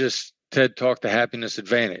psychologist, TED Talk, The Happiness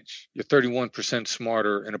Advantage. You're 31%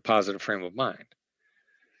 smarter in a positive frame of mind.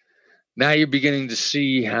 Now you're beginning to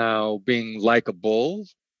see how being likable,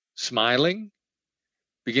 smiling,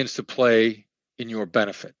 begins to play in your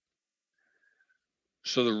benefit.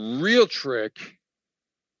 So the real trick,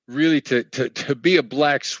 really to be a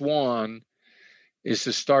black swan, is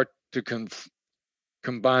to start to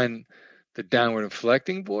combine the downward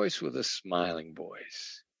inflecting voice with a smiling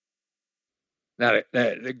voice. Now,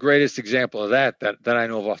 the greatest example of that I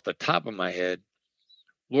know of off the top of my head,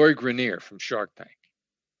 Lori Greiner from Shark Tank.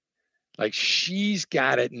 Like, she's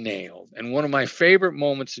got it nailed. And one of my favorite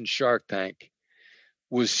moments in Shark Tank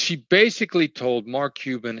was she basically told Mark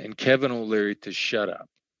Cuban and Kevin O'Leary to shut up.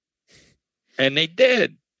 And they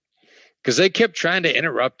did. Because they kept trying to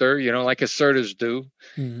interrupt her, like assertives do.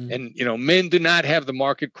 Mm-hmm. And, men do not have the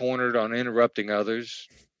market cornered on interrupting others.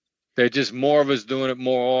 They're just more of us doing it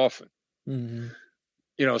more often. Mm-hmm.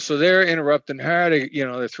 So they're interrupting her.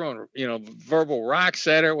 They're throwing, verbal rocks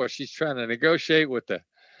at her while she's trying to negotiate with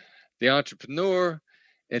the entrepreneur.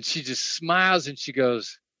 And she just smiles and she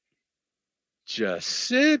goes, just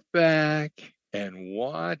sit back and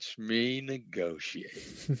watch me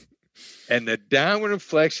negotiate. And the downward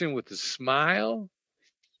inflection with the smile,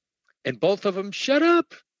 and both of them shut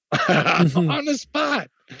up on the spot.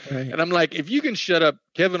 Right. And I'm like, if you can shut up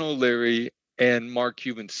Kevin O'Leary and Mark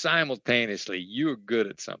Cuban simultaneously, you're good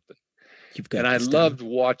at something. And I loved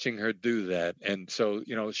watching her do that. And so,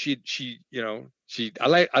 I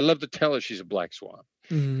love to tell her she's a black swan.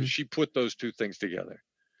 Mm-hmm. She put those two things together.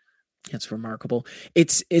 That's remarkable.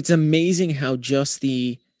 It's amazing how just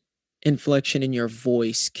the inflection in your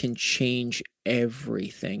voice can change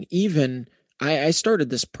everything. Even I started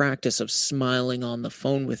this practice of smiling on the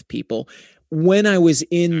phone with people when I was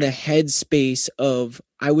in the headspace of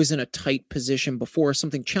I was in a tight position before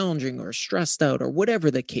something challenging or stressed out or whatever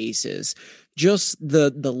the case is. Just the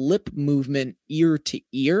lip movement ear to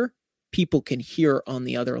ear, people can hear on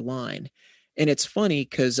the other line. And it's funny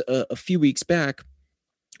because a few weeks back,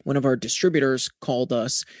 one of our distributors called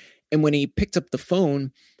us, and when he picked up the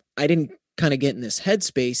phone, I didn't kind of get in this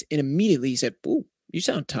headspace, and immediately he said, "Ooh, you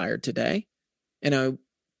sound tired today." And I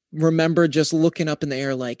remember just looking up in the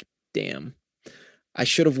air like, damn, I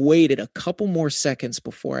should have waited a couple more seconds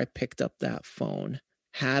before I picked up that phone.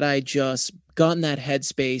 Had I just gotten that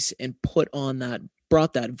headspace and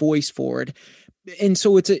brought that voice forward. And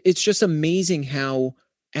so it's just amazing how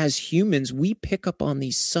as humans we pick up on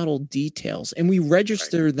these subtle details and we Right.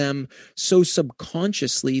 register them so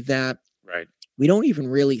subconsciously that Right. we don't even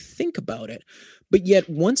really think about it. But yet,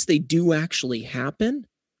 once they do actually happen,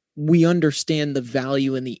 we understand the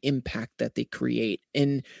value and the impact that they create.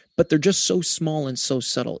 But they're just so small and so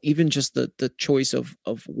subtle. Even just the choice of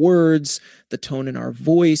words, the tone in our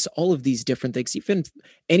voice, all of these different things, even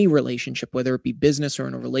any relationship, whether it be business or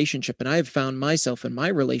in a relationship. And I have found myself in my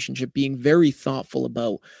relationship being very thoughtful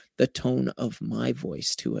about the tone of my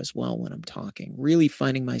voice too, as well, when I'm talking, really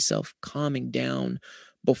finding myself calming down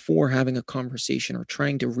before having a conversation or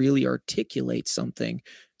trying to really articulate something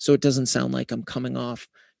so it doesn't sound like I'm coming off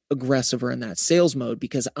aggressive or in that sales mode,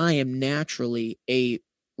 because I am naturally a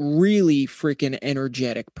really freaking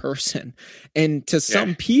energetic person. And to Yeah.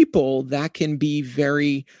 some people that can be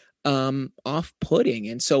very off-putting.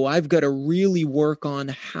 And so I've got to really work on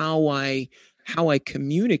how I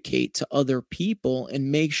communicate to other people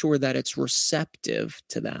and make sure that it's receptive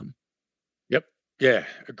to them. Yep. Yeah.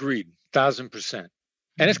 Agreed. 1,000%.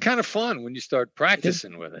 And it's kind of fun when you start It is.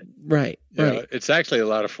 practicing with it. Right, right. It's actually a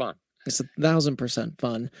lot of fun. It's 1,000%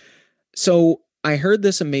 fun. So I heard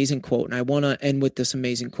this amazing quote, and I want to end with this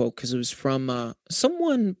amazing quote because it was from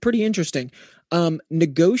someone pretty interesting.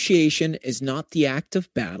 Negotiation is not the act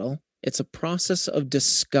of battle, it's a process of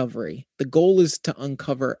discovery. The goal is to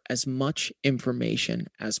uncover as much information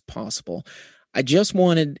as possible. I just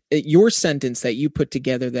wanted your sentence that you put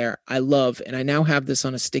together there. I love, and I now have this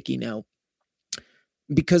on a sticky note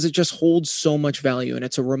because it just holds so much value, and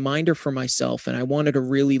it's a reminder for myself. And I wanted to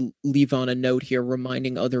really leave on a note here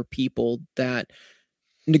reminding other people that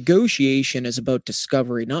negotiation is about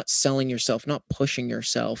discovery, not selling yourself, not pushing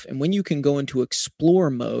yourself. And when you can go into explore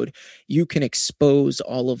mode, you can expose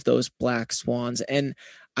all of those black swans. And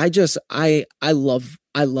I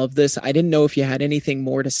love this. I didn't know if you had anything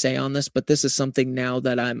more to say on this, but this is something now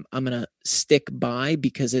that I'm going to stick by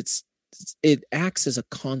because it acts as a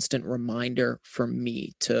constant reminder for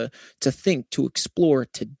me to think, to explore,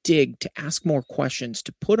 to dig, to ask more questions,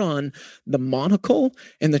 to put on the monocle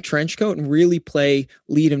and the trench coat and really play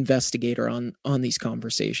lead investigator on these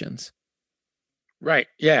conversations. Right.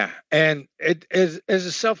 Yeah. And it is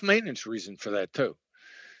a self-maintenance reason for that too.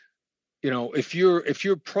 If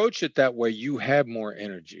you approach it that way, you have more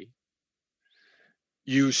energy.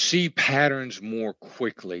 You see patterns more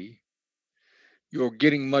quickly. You're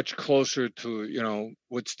getting much closer to,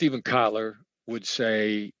 what Stephen Kotler would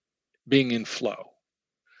say, being in flow.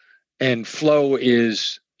 And flow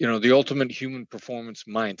is, the ultimate human performance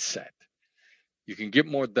mindset. You can get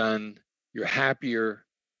more done, you're happier,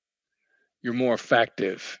 you're more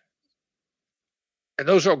effective. And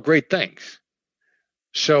those are great things.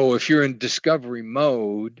 So if you're in discovery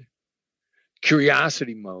mode,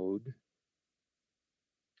 curiosity mode,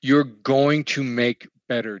 you're going to make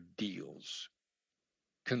better deals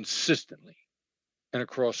consistently and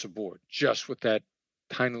across the board, just with that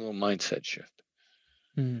tiny little mindset shift.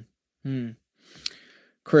 Mm-hmm.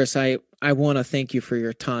 Chris, I want to thank you for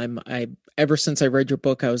your time. I ever since I read your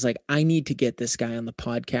book, I was like, I need to get this guy on the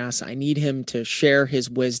podcast. I need him to share his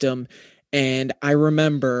wisdom. And I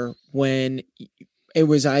remember when it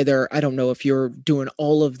was either, I don't know if you're doing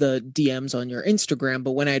all of the DMs on your Instagram,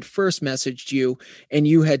 but when I had first messaged you and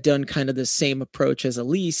you had done kind of the same approach as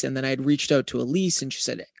Elise, and then I had reached out to Elise and she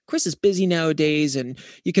said, Chris is busy nowadays, and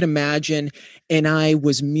you can imagine. And I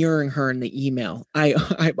was mirroring her in the email. I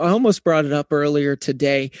almost brought it up earlier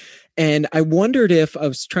today, and I wondered if I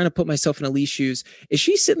was trying to put myself in Elise's shoes. Is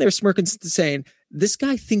she sitting there smirking, saying, "This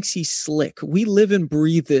guy thinks he's slick. We live and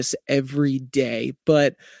breathe this every day."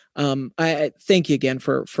 But I thank you again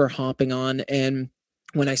for hopping on. And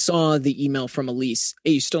when I saw the email from Elise,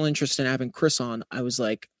 hey, you still interested in having Chris on? I was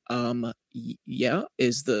like, yeah,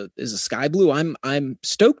 is the sky blue? I'm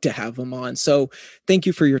stoked to have him on. So thank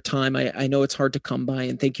you for your time. I know it's hard to come by,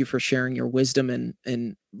 and thank you for sharing your wisdom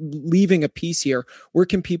and leaving a piece here. Where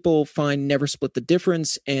can people find Never Split the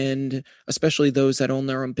Difference, and especially those that own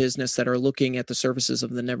their own business that are looking at the services of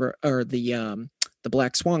the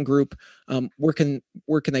Black Swan Group? Where can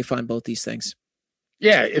they find both these things?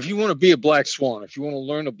 Yeah, if you want to be a black swan, if you want to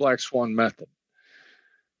learn the black swan method,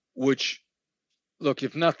 which, look,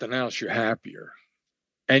 if nothing else, you're happier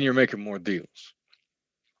and you're making more deals.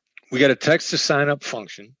 We got a text to sign up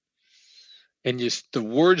function, and the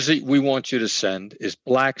words that we want you to send is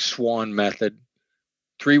Black Swan Method,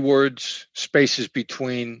 3 words, spaces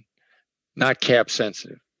between, not cap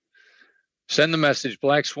sensitive. Send the message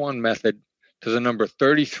Black Swan Method to the number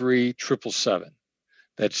 33777.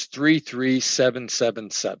 That's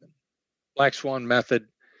 33777. Black Swan method.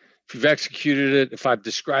 If you've executed it, if I've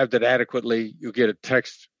described it adequately, you'll get a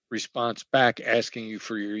text response back asking you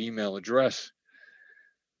for your email address.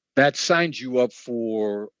 That signs you up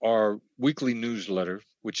for our weekly newsletter,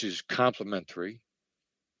 which is complimentary.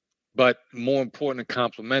 But more important than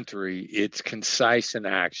complimentary, it's concise and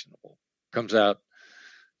actionable. Comes out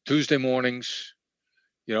Tuesday mornings,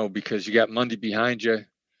 because you got Monday behind you.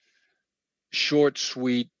 Short,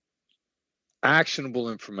 sweet, actionable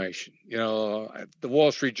information. The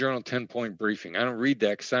Wall Street Journal 10-point briefing. I don't read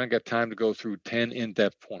that because I don't got time to go through 10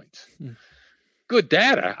 in-depth points. Good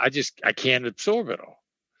data. I can't absorb it all.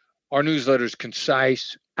 Our newsletter is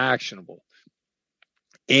concise, actionable,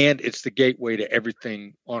 and it's the gateway to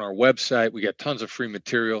everything on our website. We got tons of free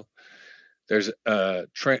material. There's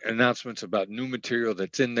announcements about new material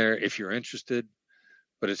that's in there if you're interested,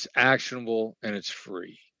 but it's actionable and it's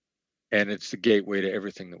free, and it's the gateway to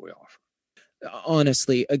everything that we offer.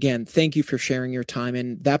 Honestly, again, thank you for sharing your time.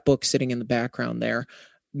 And that book sitting in the background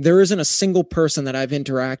there isn't a single person that I've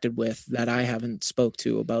interacted with that I haven't spoke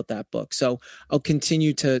to about that book. So I'll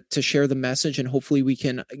continue to share the message, and hopefully we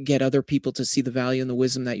can get other people to see the value and the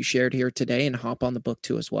wisdom that you shared here today and hop on the book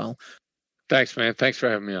too as well. Thanks, man. Thanks for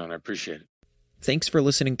having me on. I appreciate it. Thanks for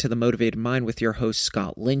listening to The Motivated Mind with your host,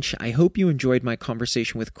 Scott Lynch. I hope you enjoyed my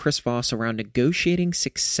conversation with Chris Voss around negotiating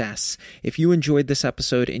success. If you enjoyed this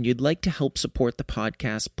episode and you'd like to help support the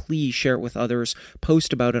podcast, please share it with others,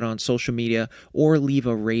 post about it on social media, or leave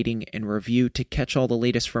a rating and review. To catch all the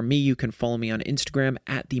latest from me, you can follow me on Instagram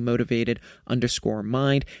at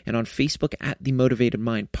 @themotivated_mind and on Facebook at The Motivated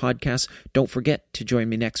Mind Podcast. Don't forget to join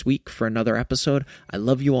me next week for another episode. I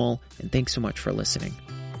love you all, and thanks so much for listening.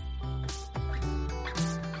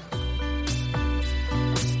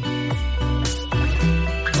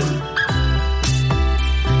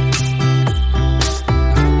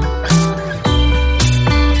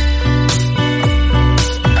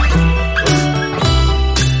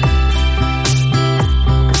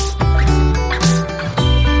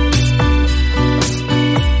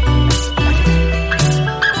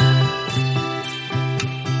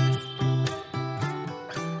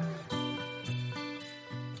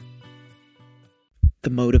 The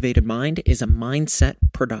Motivated Mind is a mindset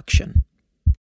production.